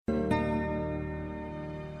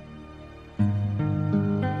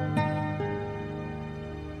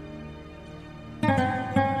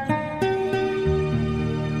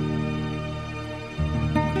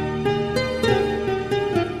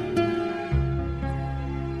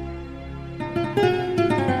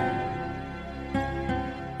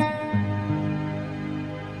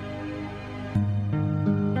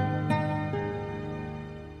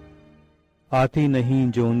आती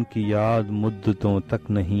नहीं जो उनकी याद मुद्दतों तक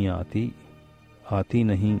नहीं आती, आती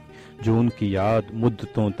नहीं जो उनकी याद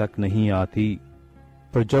मुद्दतों तक नहीं आती,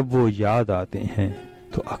 पर जब वो याद आते हैं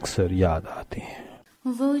तो अक्सर याद आते हैं।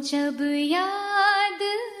 वो जब याद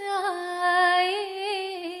आए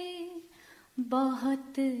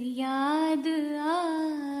बहुत याद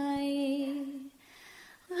आए,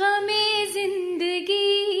 गमे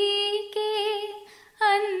जिंदगी के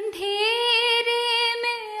अंधेरे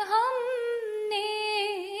में हमने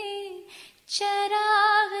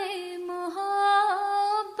चराग़े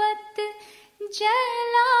मोहब्बत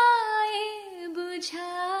जलाए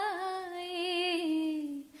बुझाए।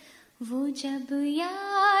 वो जब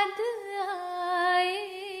याद आए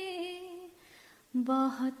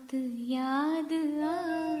बहुत याद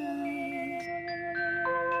आए।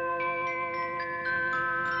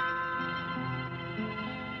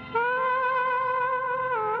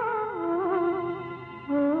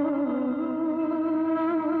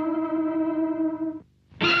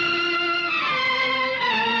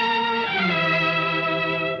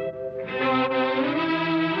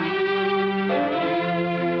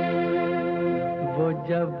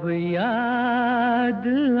 जब याद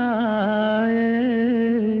आए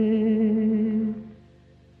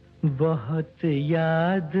बहुत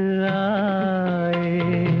याद आए,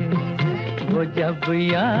 वो जब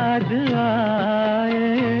याद आए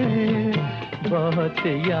बहुत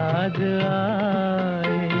याद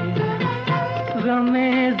आए,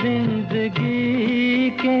 गमे जिंदगी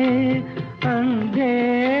के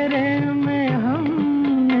अंधेरे में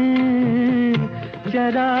हमने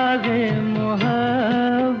चराग़े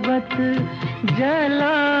मोहब्बत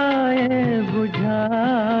जलाए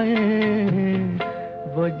बुझाए।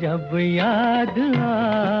 वो जब याद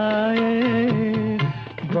आए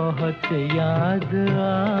बहुत याद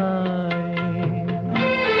आए।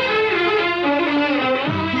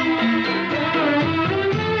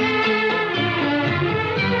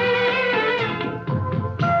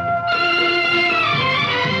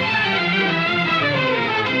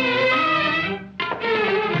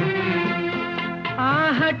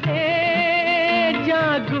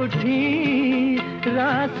 जाग उठी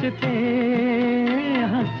रास्ते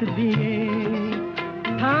हंस दिए,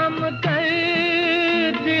 थाम कर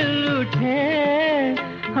दिल उठे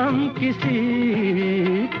हम किसी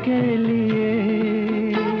के लिए।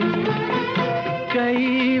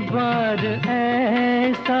 कई बार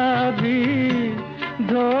ऐसा भी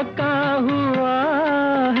धोखा हुआ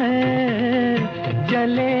है,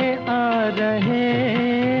 चले आ रहे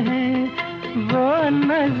हैं वो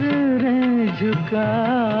नजरें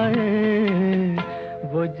झुकाए।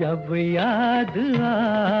 वो जब याद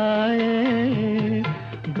आए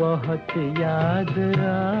बहुत याद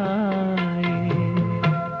आए।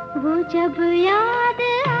 वो जब याद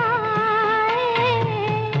आए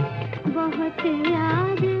बहुत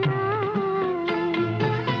याद आए,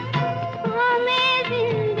 हमें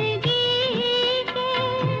जिंदगी के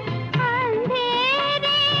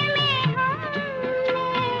अंधेरे में हमने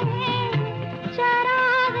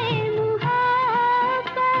चराग़े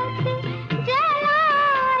मोहब्बत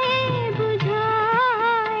जलाए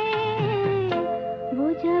बुझाए। वो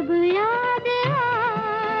जब याद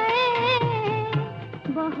आए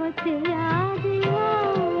बहुत याद आए।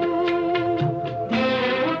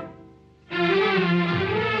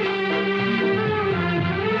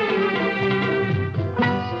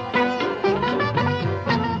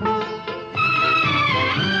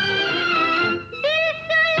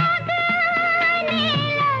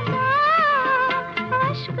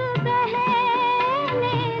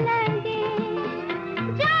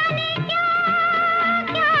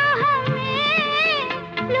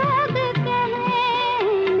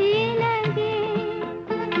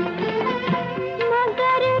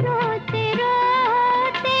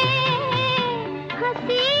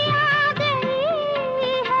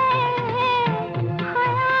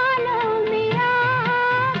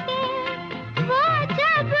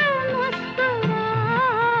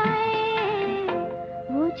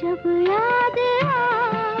 जब याद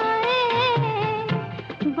आए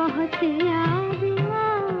बहुत याद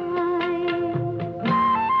आए।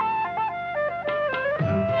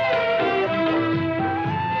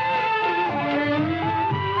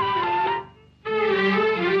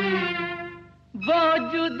 वो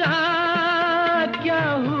जुदा क्या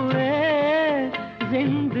हुए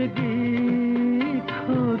जिंदगी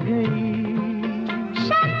खो गई,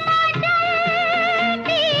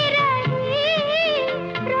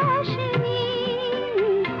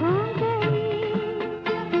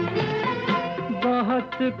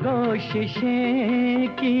 कोशिशें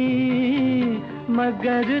की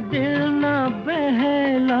मगर दिल न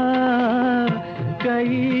बहला,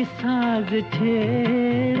 कई साज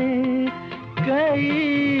छेड़े,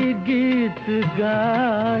 कई गीत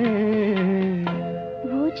गाए।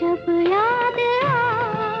 वो जब याद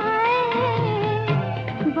आए,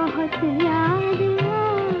 बहुत याद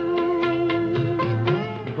आए।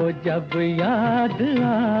 वो जब याद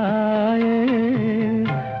आए,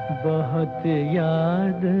 बहुत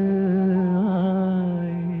याद आए।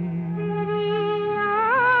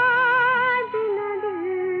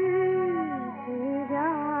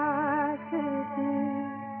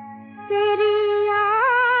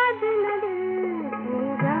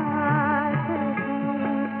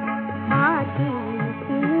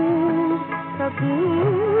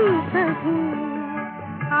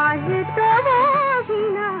 आज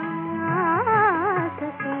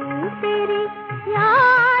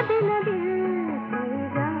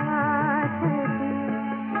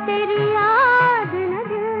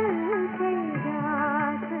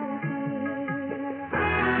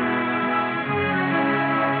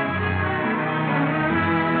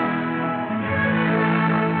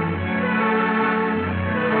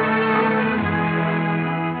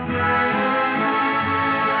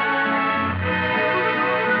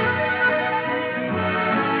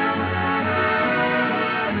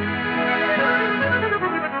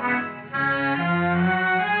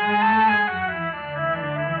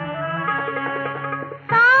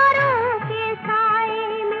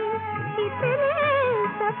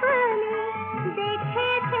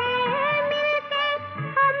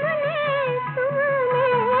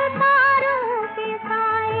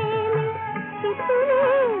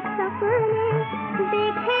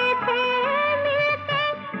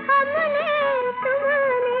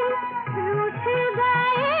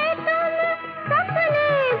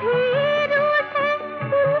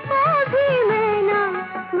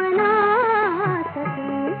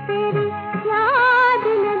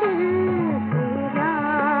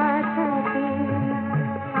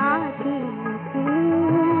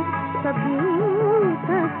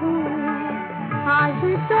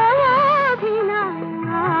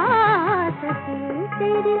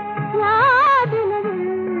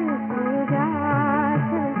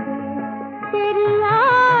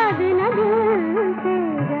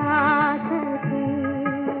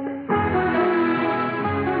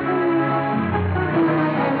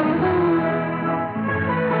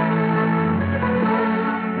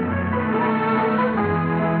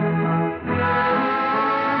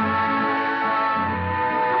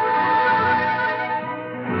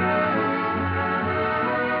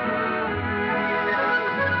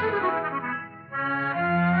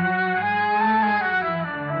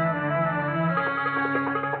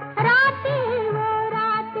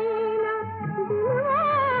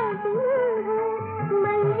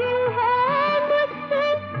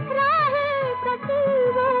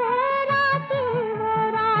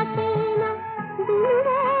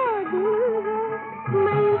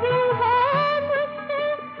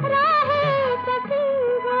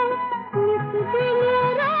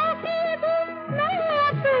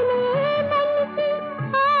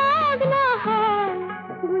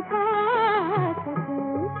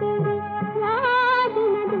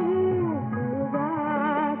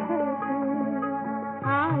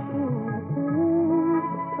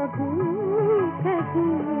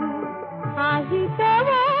तो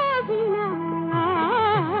वो भी ना आ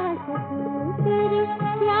सकी, तेरी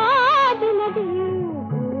याद न दिल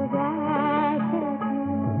से जा सकी,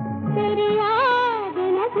 तेरी याद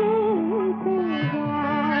न दिल से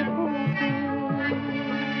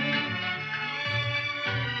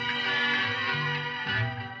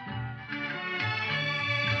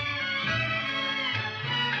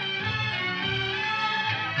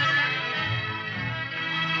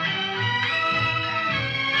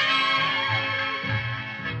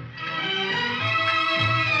जा सकी।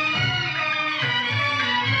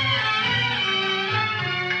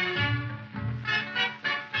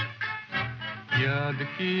 याद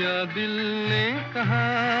किया दिल ने कहा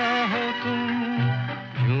हो तुम,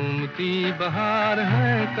 झूमती बहार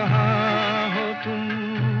है कहाँ हो तुम।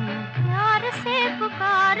 प्यार से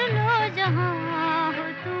पुकार लो जहाँ हो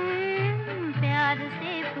तुम, प्यार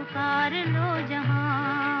से पुकार लो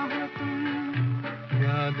जहाँ हो तुम।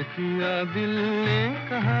 याद किया दिल ने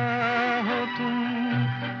कहा हो तुम,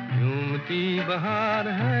 झूमती बहार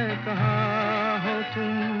है कहाँ हो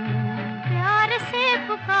तुम। प्यार से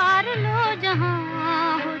पुकार लो जहाँ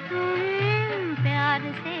हो तुम, प्यार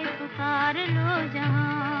से पुकार लो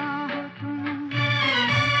जहाँ हो तुम।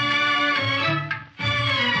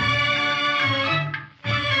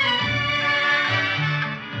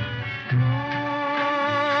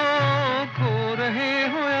 खो रहे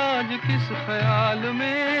हो आज किस ख्याल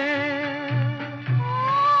में,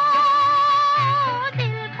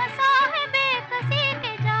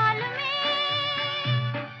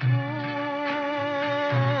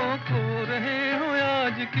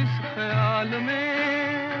 में।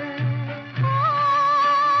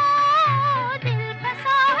 दिल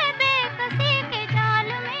फंसा है बेकसी के जाल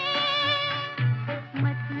में,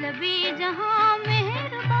 मतलबी जहां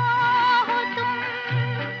मेहरबान हो तुम।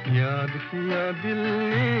 याद किया दिल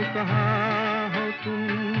ने कहाँ हो तुम,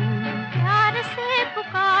 प्यार से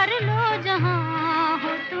पुकार लो जहां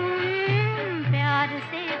हो तुम, प्यार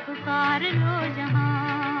से पुकार लो जहां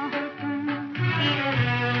हो तुम।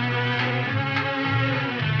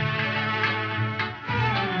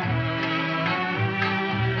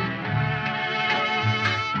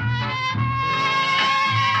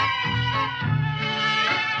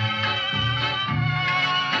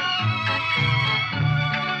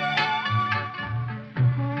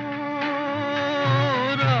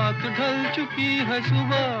 रात ढल चुकी है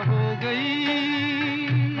सुबह हो गई,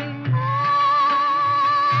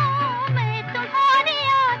 मैं तुम्हारी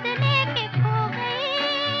याद लेके खो गई।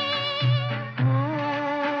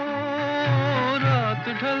 रात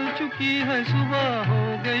ढल चुकी है सुबह हो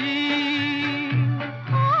गई,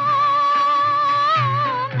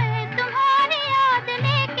 मैं तुम्हारी याद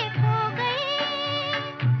लेके खो गई।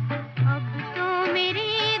 अब तो मेरी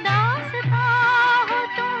दास्तां हो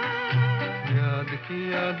तुम, याद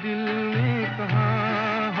किया दिल ने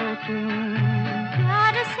कहाँ हो तुम।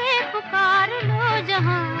 प्यार से पुकार लो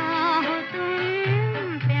जहां हो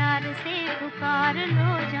तुम, प्यार से पुकार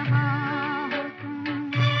लो जहां हो तुम।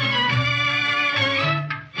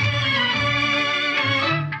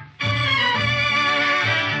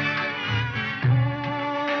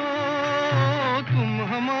 तुम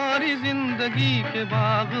हमारी जिंदगी के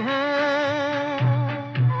बाग हो,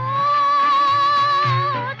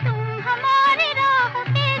 तुम हमारी राह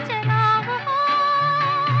के चराग हो।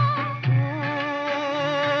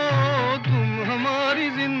 तुम हमारी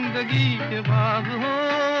जिंदगी के बाग हो।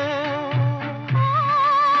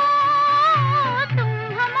 तुम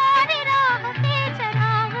हमारी राह के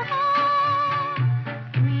चराग हो।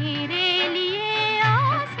 मेरे लिए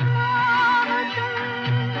आसमां हो तुम,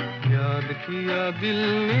 याद किया दिल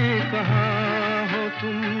ने कहाँ हो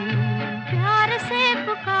तुम। प्यार से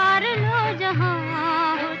पुकार लो जहां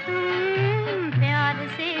हो तुम, प्यार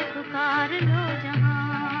से पुकार लो जहां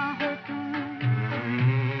हो तुम।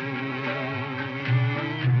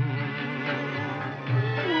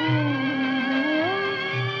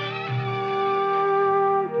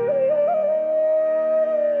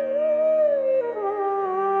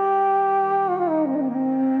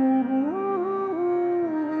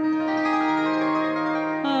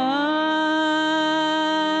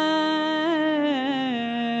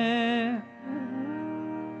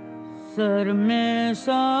 सर में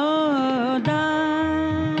सौदा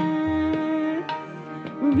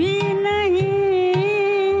भी नहीं,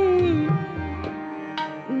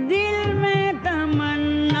 दिल में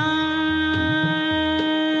तमन्ना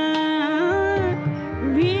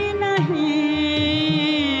भी नहीं।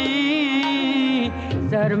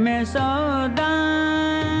 सर में सौदा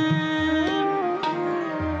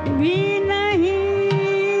भी नहीं,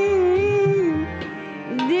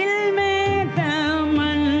 दिल में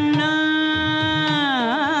तमन्ना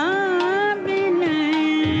भी नहीं।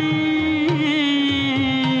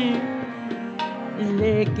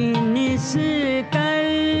 लेकिन इस कर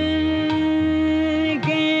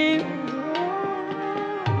के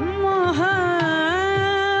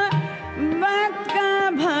मोहब्बत का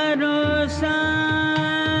भरोसा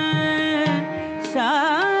सा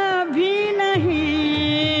भी नहीं।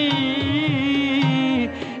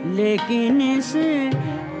 लेकिन इस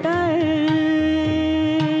कर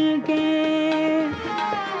के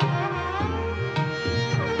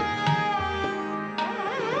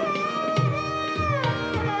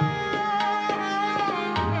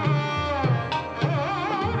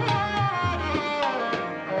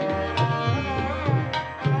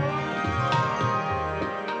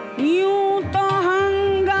यूं तो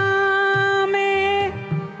हंगामे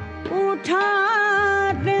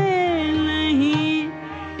उठाते नहीं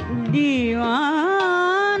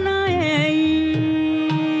दीवाना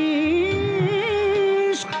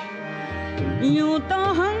इश्क। यूं तो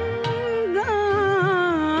हंगामे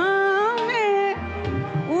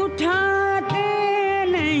उठाते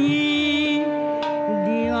नहीं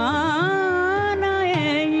दीवाना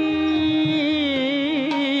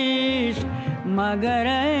इश्क। मगर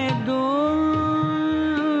ऐ दोस्त,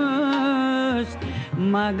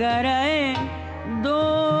 मगर ऐ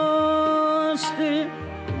दोस्त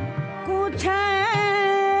कुछ है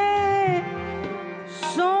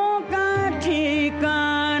सो का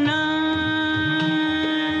ठिकाना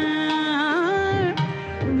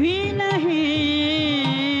भी नहीं।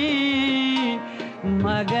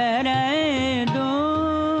 मगर ऐ दोस्त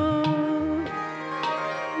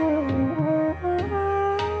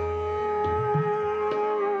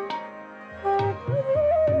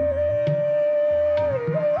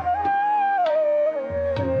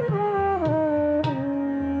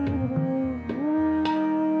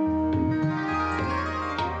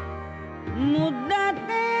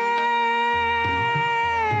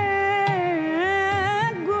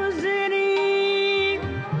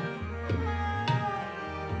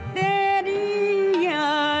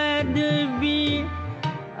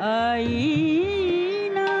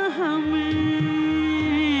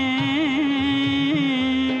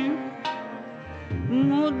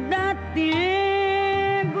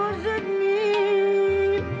रातें गुजरी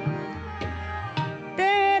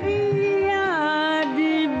तेरी याद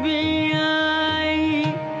भी आई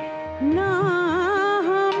ना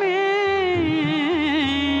हमें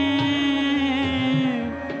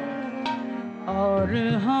और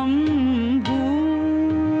हम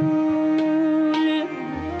भूल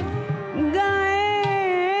गए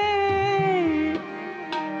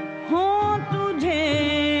हो तुझे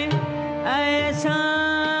ऐसा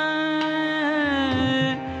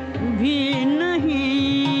भी नहीं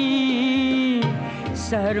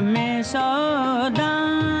सर में सौदा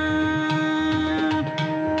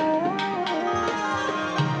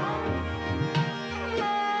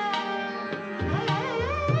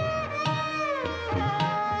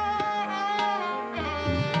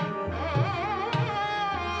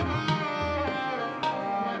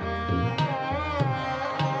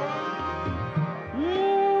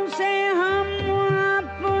मुँह से हम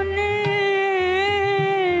अपने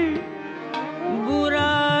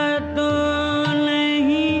बुरा तो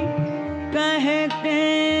नहीं कहते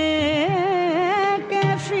कि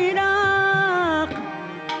फिराक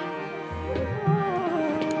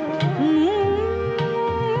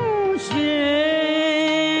मुँह से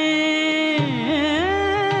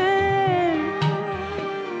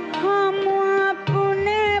हम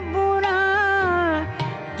अपने बुरा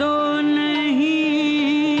तो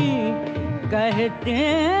नहीं कहते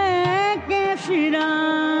कि फिराक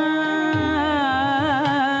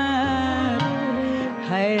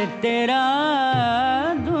है तेरा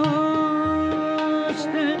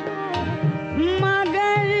दोस्त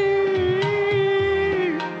मगर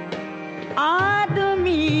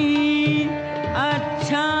आदमी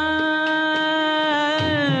अच्छा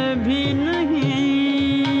भी नहीं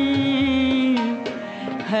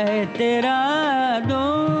है तेरा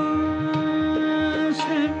दोस्त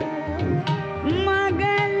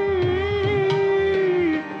मगर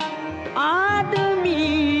आदमी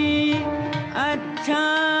अच्छा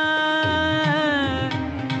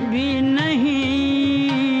भी नहीं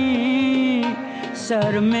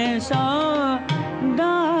सर में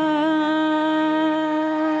सौदा